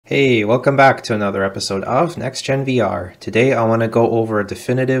Hey, welcome back to another episode of Next Gen VR. Today I want to go over a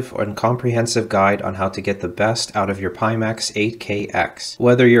definitive and comprehensive guide on how to get the best out of your Pimax 8KX.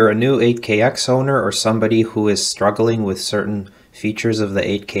 Whether you're a new 8KX owner or somebody who is struggling with certain features of the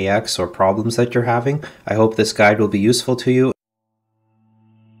 8KX or problems that you're having, I hope this guide will be useful to you.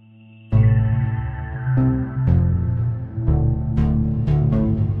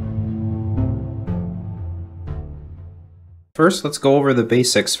 First, let's go over the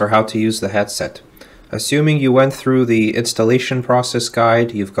basics for how to use the headset. Assuming you went through the installation process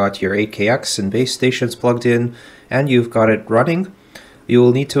guide, you've got your 8KX and base stations plugged in, and you've got it running, you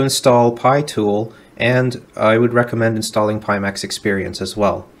will need to install Pitool, and I would recommend installing Pimax Experience as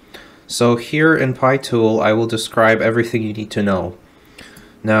well. So here in Pitool, I will describe everything you need to know.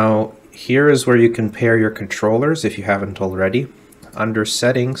 Now, here is where you can pair your controllers if you haven't already. Under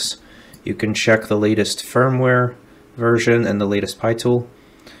Settings, you can check the latest firmware version and the latest Pitool.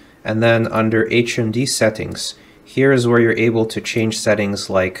 And then under HMD settings, here is where you're able to change settings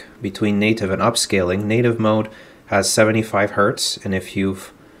like between native and upscaling. Native mode has 75 Hz, and if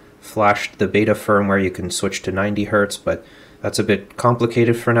you've flashed the beta firmware you can switch to 90 Hz, but that's a bit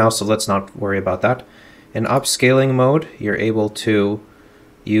complicated for now, so let's not worry about that. In upscaling mode, you're able to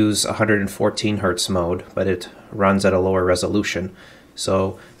use 114 Hz mode, but it runs at a lower resolution.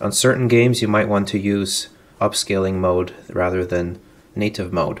 So on certain games you might want to use upscaling mode rather than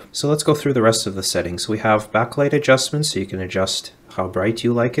native mode. So let's go through the rest of the settings. We have backlight adjustments, so you can adjust how bright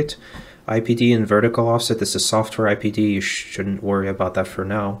you like it. IPD and vertical offset, this is software IPD, you shouldn't worry about that for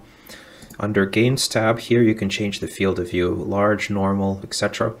now. Under gains tab, here you can change the field of view, large, normal,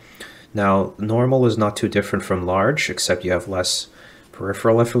 etc. Now normal is not too different from large, except you have less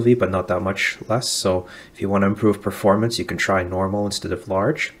peripheral FOV, but not that much less. So if you want to improve performance, you can try normal instead of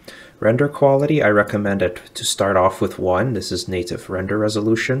large. Render quality, I recommend it to start off with 1. This is native render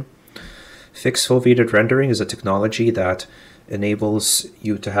resolution. Fixed foveated rendering is a technology that enables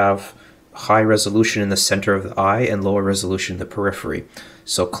you to have high resolution in the center of the eye and lower resolution in the periphery.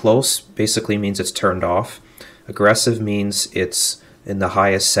 So close basically means it's turned off. Aggressive means it's in the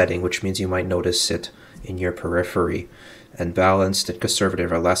highest setting, which means you might notice it in your periphery. And balanced and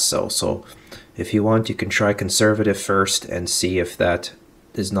conservative are less so. So if you want, you can try conservative first and see if that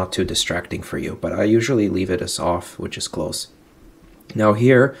is not too distracting for you, but I usually leave it as off, which is close. Now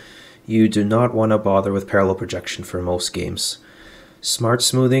here, you do not want to bother with parallel projection for most games. Smart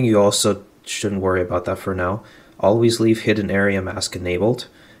smoothing, you also shouldn't worry about that for now. Always leave hidden area mask enabled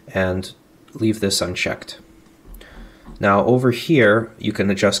and leave this unchecked. Now over here, you can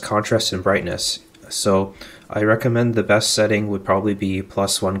adjust contrast and brightness. So I recommend the best setting would probably be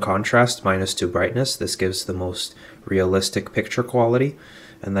 +1 contrast, -2 brightness. This gives the most realistic picture quality.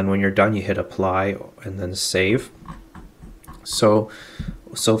 And then when you're done, you hit apply and then save. So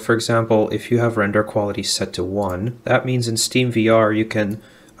for example, if you have render quality set to 1, that means in Steam VR you can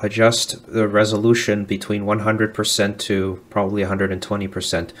adjust the resolution between 100% to probably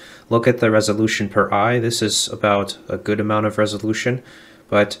 120%. Look at the resolution per eye. This is about a good amount of resolution,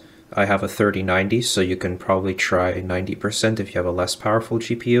 but I have a 3090, so you can probably try 90% if you have a less powerful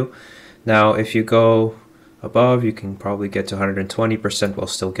GPU. Now, if you go above, you can probably get to 120% while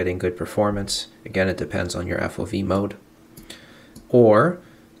still getting good performance. Again, it depends on your FOV mode. Or,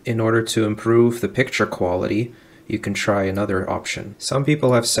 in order to improve the picture quality, you can try another option. Some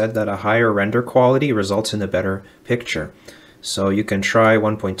people have said that a higher render quality results in a better picture. So you can try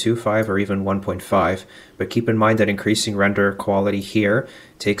 1.25 or even 1.5, but keep in mind that increasing render quality here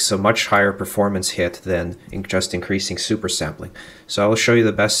takes a much higher performance hit than just increasing super sampling. So I'll show you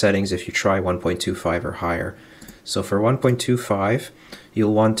the best settings if you try 1.25 or higher. So for 1.25,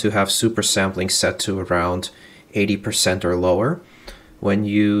 you'll want to have super sampling set to around 80% or lower. When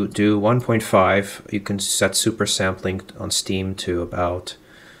you do 1.5, you can set super sampling on Steam to about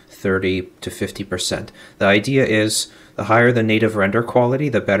 30 to 50%. The idea is the higher the native render quality,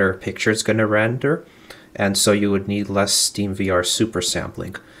 the better picture it's going to render, and so you would need less Steam VR super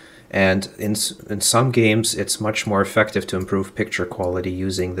sampling. And in some games, it's much more effective to improve picture quality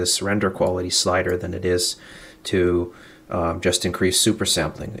using this render quality slider than it is to just increase super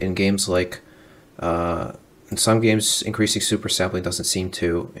sampling. In games like in some games, increasing super sampling doesn't seem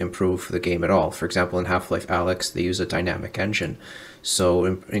to improve the game at all. For example, in Half-Life Alyx, they use a dynamic engine, so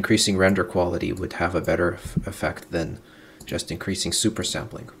increasing render quality would have a better effect than just increasing super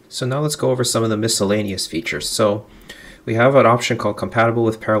sampling. So now let's go over some of the miscellaneous features. So we have an option called compatible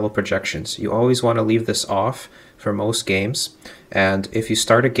with parallel projections. You always want to leave this off for most games, and if you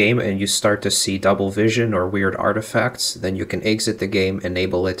start a game and you start to see double vision or weird artifacts, then you can exit the game,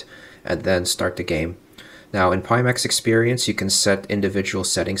 enable it, and then start the game. Now in Pimax Experience you can set individual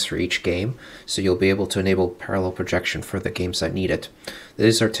settings for each game, so you'll be able to enable parallel projection for the games that need it.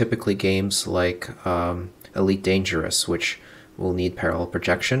 These are typically games like Elite Dangerous, which will need parallel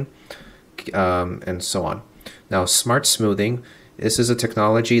projection, and so on. Now Smart Smoothing, this is a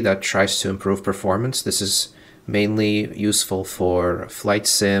technology that tries to improve performance. This is mainly useful for flight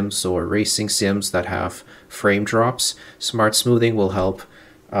sims or racing sims that have frame drops. Smart Smoothing will help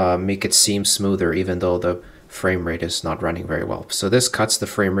make it seem smoother even though the frame rate is not running very well. So this cuts the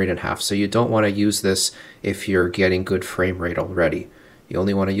frame rate in half. So you don't want to use this if you're getting good frame rate already. You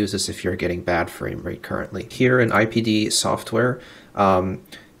only want to use this if you're getting bad frame rate currently. Here in IPD software,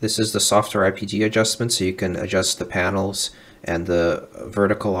 this is the software IPD adjustment, so you can adjust the panels and the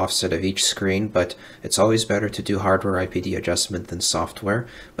vertical offset of each screen, but it's always better to do hardware IPD adjustment than software,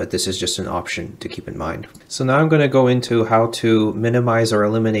 but this is just an option to keep in mind. So now I'm going to go into how to minimize or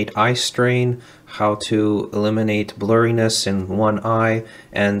eliminate eye strain, how to eliminate blurriness in one eye,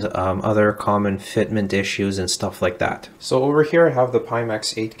 and other common fitment issues and stuff like that. So over here I have the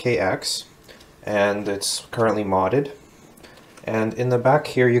Pimax 8KX, and it's currently modded. And in the back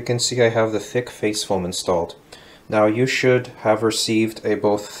here you can see I have the thick face foam installed. Now you should have received a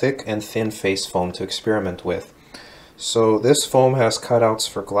both thick and thin face foam to experiment with. So this foam has cutouts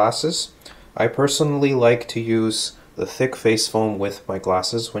for glasses. I personally like to use the thick face foam with my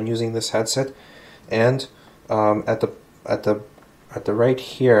glasses when using this headset. And at the right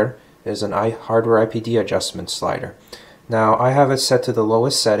here is an hardware IPD adjustment slider. Now I have it set to the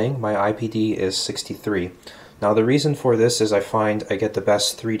lowest setting. My IPD is 63. Now the reason for this is I find I get the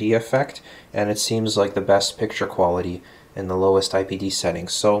best 3D effect, and it seems like the best picture quality in the lowest IPD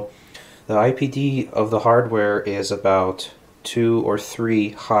settings. So the IPD of the hardware is about 2 or 3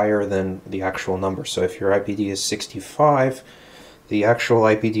 higher than the actual number. So if your IPD is 65, the actual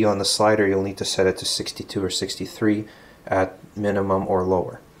IPD on the slider, you'll need to set it to 62 or 63 at minimum or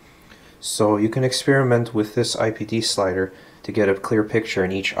lower. So you can experiment with this IPD slider to get a clear picture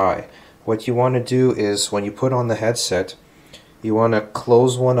in each eye. What you want to do is when you put on the headset, you want to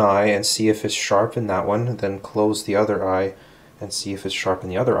close one eye and see if it's sharp in that one, then close the other eye and see if it's sharp in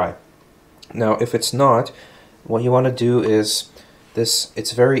the other eye. Now if it's not, what you want to do is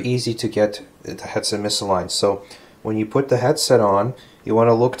it's very easy to get the headset misaligned. So when you put the headset on, you want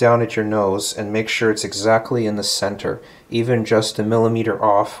to look down at your nose and make sure it's exactly in the center. Even just a millimeter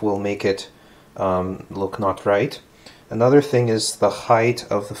off will make it look not right. Another thing is the height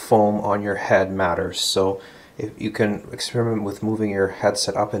of the foam on your head matters. So if you can experiment with moving your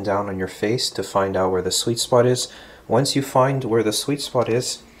headset up and down on your face to find out where the sweet spot is. Once you find where the sweet spot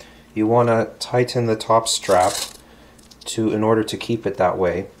is, you want to tighten the top strap in order to keep it that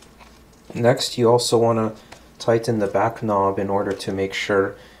way. Next, you also want to tighten the back knob in order to make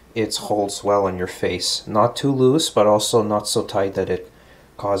sure it holds well on your face. Not too loose, but also not so tight that it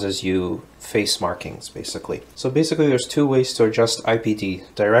causes you face markings, basically. So basically there's two ways to adjust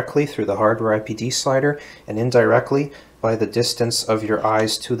IPD: directly through the hardware IPD slider, and indirectly by the distance of your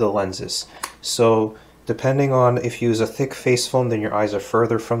eyes to the lenses. So depending on if you use a thick face foam, then your eyes are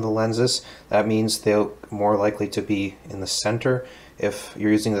further from the lenses. That means they're more likely to be in the center. If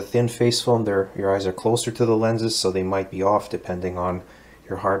you're using the thin face foam, your eyes are closer to the lenses, so they might be off depending on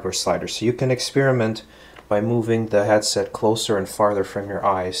your hardware slider. So you can experiment by moving the headset closer and farther from your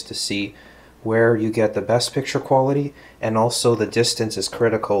eyes to see where you get the best picture quality, and also the distance is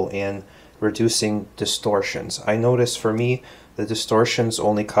critical in reducing distortions. I notice for me the distortions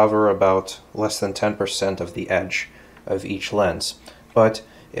only cover about less than 10% of the edge of each lens, but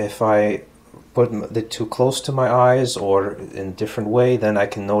if I put it too close to my eyes or in a different way, then I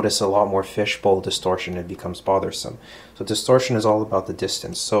can notice a lot more fishbowl distortion. It becomes bothersome. So distortion is all about the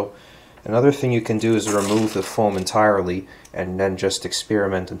distance. So another thing you can do is remove the foam entirely and then just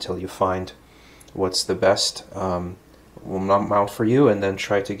experiment until you find what's the best mount for you, and then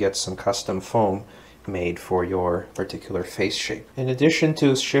try to get some custom foam made for your particular face shape. In addition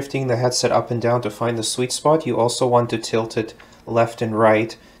to shifting the headset up and down to find the sweet spot, you also want to tilt it left and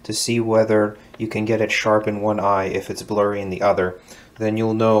right to see whether you can get it sharp in one eye if it's blurry in the other. Then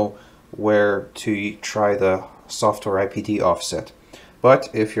you'll know where to try the software IPD offset. But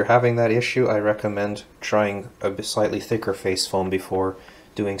if you're having that issue, I recommend trying a slightly thicker face foam before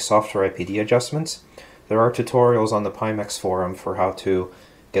doing software IPD adjustments. There are tutorials on the Pimax forum for how to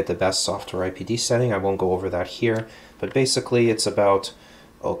get the best software IPD setting. I won't go over that here, but basically it's about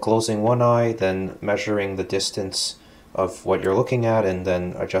closing one eye, then measuring the distance of what you're looking at, and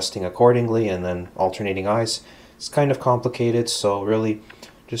then adjusting accordingly, and then alternating eyes. It's kind of complicated, so really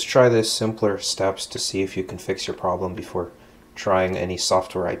just try the simpler steps to see if you can fix your problem before trying any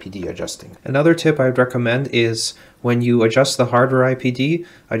software IPD adjusting. Another tip I'd recommend is when you adjust the hardware IPD,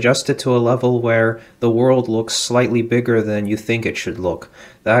 adjust it to a level where the world looks slightly bigger than you think it should look.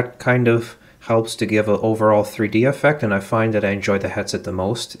 That kind of helps to give an overall 3D effect, and I find that I enjoy the headset the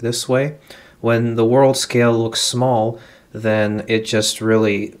most this way. When the world scale looks small, then it just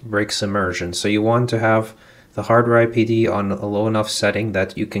really breaks immersion. So you want to have the hardware IPD on a low enough setting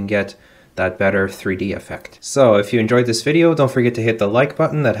that you can get that better 3D effect. So if you enjoyed this video, don't forget to hit the like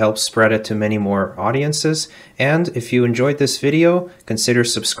button. That helps spread it to many more audiences. And if you enjoyed this video, consider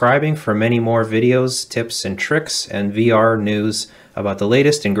subscribing for many more videos, tips and tricks, and VR news about the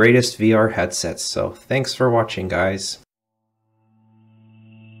latest and greatest VR headsets. So thanks for watching, guys.